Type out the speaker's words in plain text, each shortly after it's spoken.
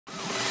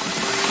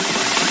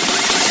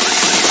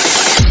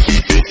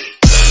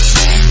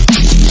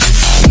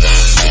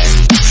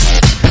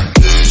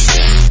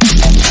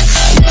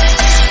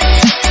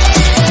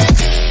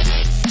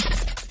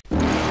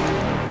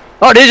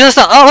あ、レジュン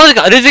さん、あ、マジ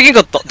か、レジュンギ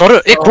ガだった。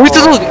誰？こいつ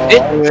の、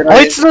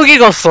あいつのギ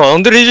ガさ、な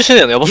んでレジュンして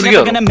んのやばすぎ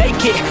やろ。You're never gonna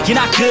make it, you're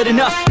not good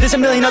enough. There's a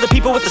million other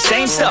people with the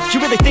same stuff. You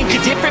really think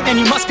you're different,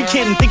 man, you must be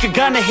kidding. Think you're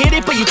gonna hit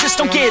it, but you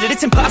just don't get it.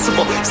 It's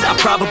impossible, it's not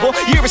probable,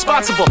 you're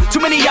irresponsible.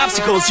 Too many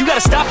obstacles, you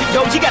gotta stop it,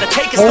 yo, you gotta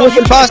take it slow.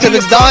 The passive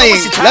is dying,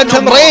 let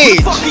him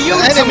rage. The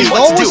enemy,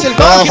 no whistle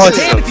passive.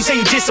 If you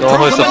say you disapprove,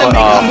 I'm gonna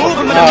make a move,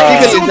 I'm gonna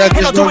make it soon. And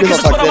I'll do it cause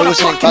it's what I wanna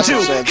fucking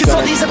do. Cause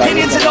all these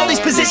opinions and all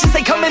these positions,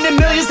 they come in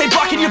millions, they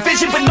blocking your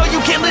vision. But no, you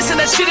can't listen,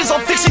 that shit is all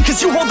fiction.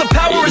 Cause you hold the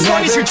power as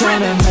long as you're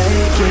dreaming.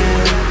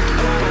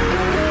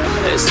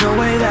 There's no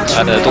way that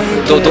you make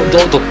it.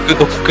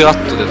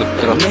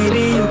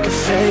 Maybe you can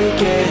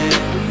fake it,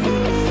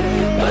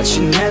 but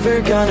you're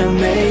never gonna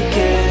make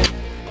it.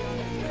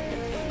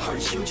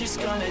 Aren't you just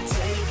gonna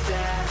take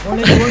that?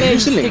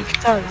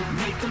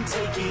 Make them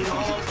take it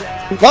all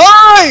back.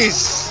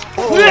 Nice!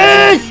 What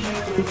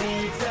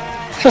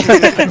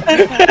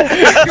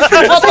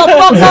the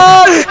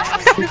fuck?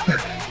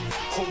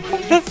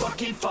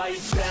 Fucking fight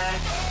back.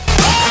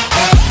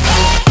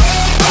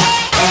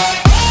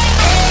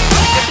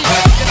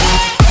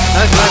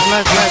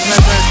 Nice.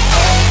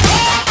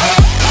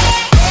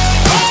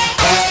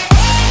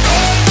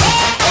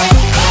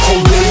 Oh,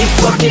 will you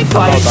fucking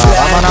fight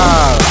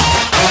back?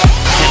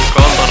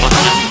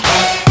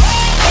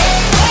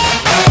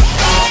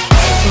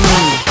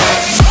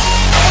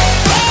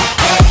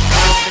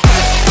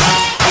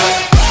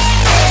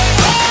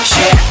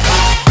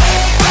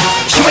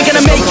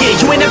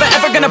 You ain't never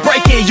ever gonna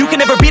break it. You can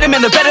never beat them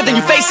and they're better than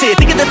you face it.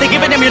 Thinking that they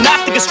give a damn, you're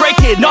not thinking straight,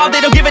 kid. No, they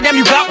don't give a damn,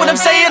 you got what I'm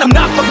saying. I'm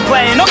not fucking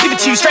playing, I'll give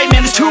it to you straight,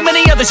 man. There's too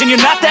many others and you're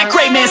not that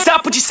great, man.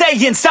 Stop what you're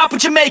saying, stop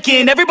what you're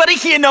making.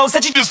 Everybody here knows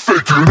that you just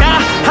faking.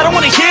 Nah, I don't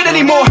wanna hear it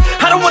anymore,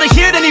 I don't wanna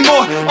hear it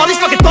anymore. All these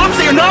fucking thoughts,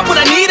 they are not what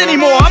I need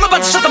anymore. I'm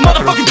about to shut the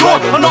motherfucking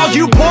door on all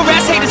you poor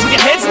ass haters with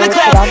your heads in the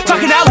clouds.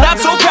 Talking out loud,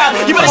 so proud.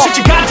 You better shut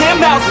your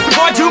goddamn mouth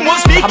before I do more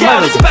speak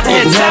out. It's about to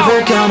get south. Never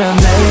gonna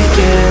make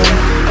it.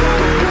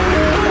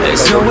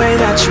 There's no way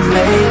that you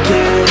make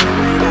it.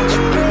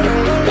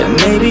 Yeah,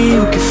 maybe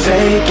you can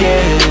fake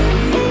it,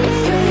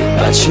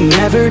 but you're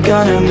never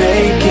gonna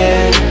make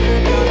it.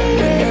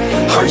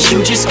 Aren't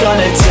you just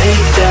gonna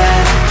take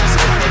that?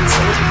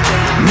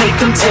 Make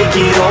them take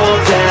it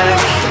all back.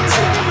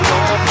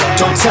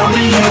 Don't tell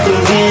me you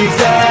believe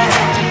that.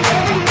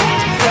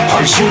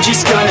 Aren't you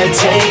just gonna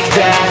take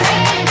that?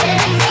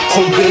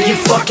 Or will you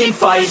fucking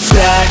fight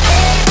back?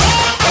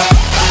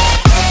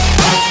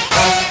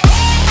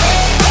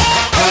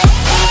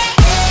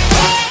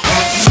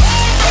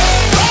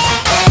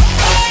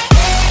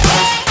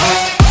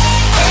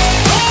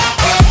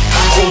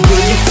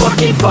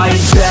 Fucking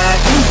fight back.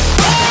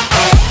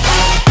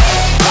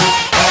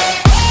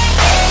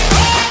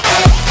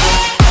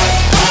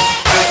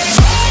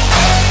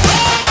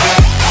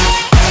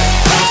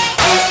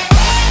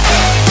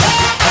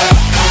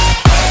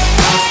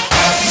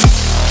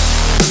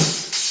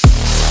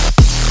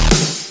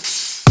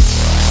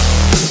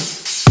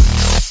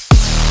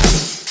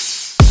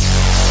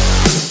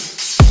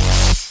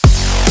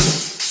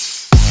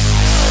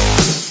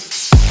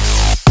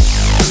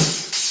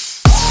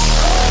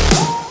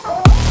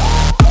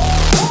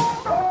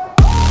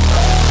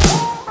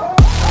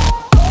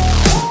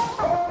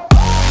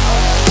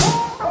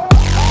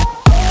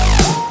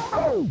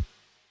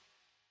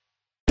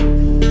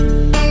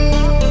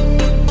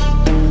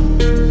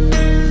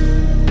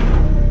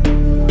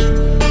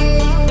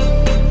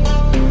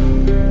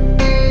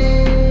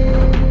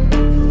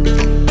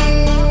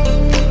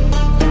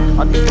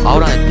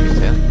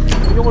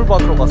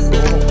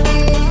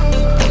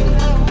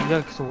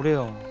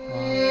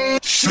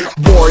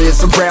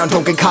 Warriors around,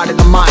 don't get caught in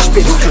the mosh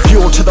pit.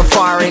 Fuel to the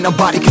fire, ain't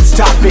nobody can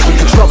stop it.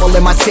 Trouble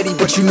in my city,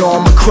 but you know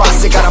I'm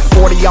across it. Got a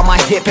 40 on my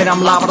hip and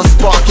I'm liable to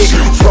spark it.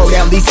 Throw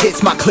down these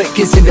hits, my click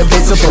is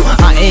indivisible.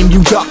 I aim,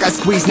 you duck, I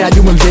squeeze, now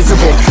you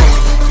invisible.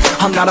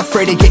 I'm not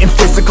afraid of getting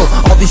physical.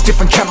 All these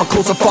different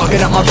chemicals are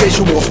fogging up my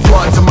visuals.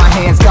 Bloods on my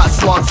hands, got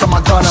slugs on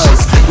my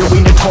gunners. Yo, we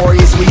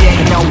notorious, we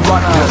ain't no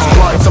runners.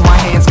 Bloods on my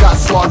hands, got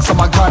slugs on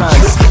my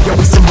gunners. Yo,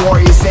 we some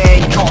warriors,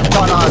 they ain't called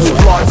gunners.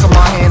 Bloods on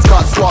my hands,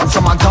 got slugs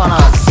on my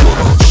gunners.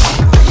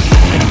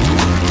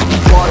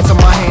 Bloods on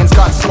my hands,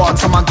 got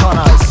slugs on my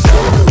gunners.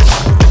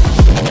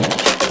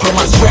 Put on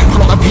my strap,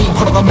 put on the beat,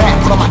 put on the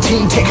map, put on my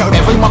team. Take out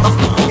every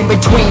motherfucker in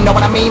between, know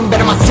what I mean?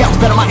 Better myself,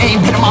 better my aim,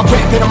 better my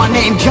rap, better my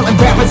name. Killing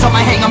rappers on my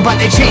hang, I'm by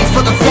their chains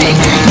for the fame.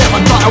 Never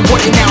thought I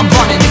would it, now I'm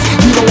running this.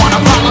 You don't wanna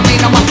follow me,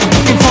 I'm up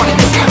in front of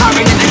this. I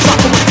ran in the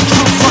trouble with the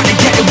truth, trying to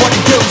get it what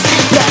it does.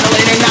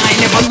 Battling and I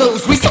ain't never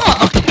lose, we some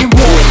motherfucking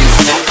warriors.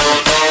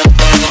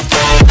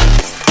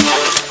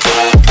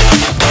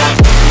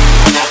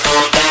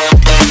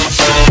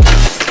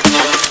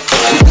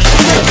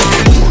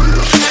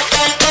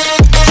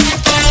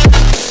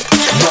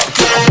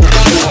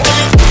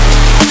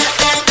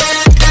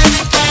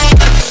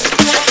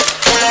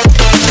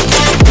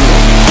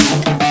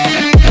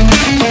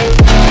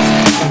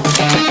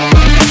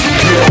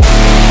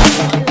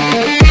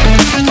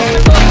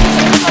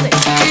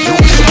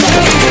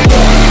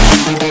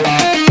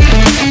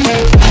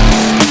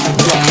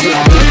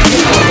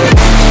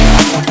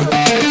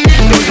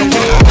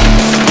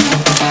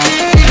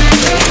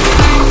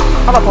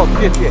 하나 더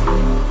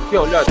뒤에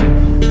올려야 돼.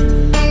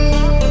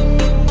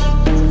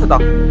 슈트다.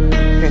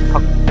 오케이,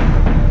 각.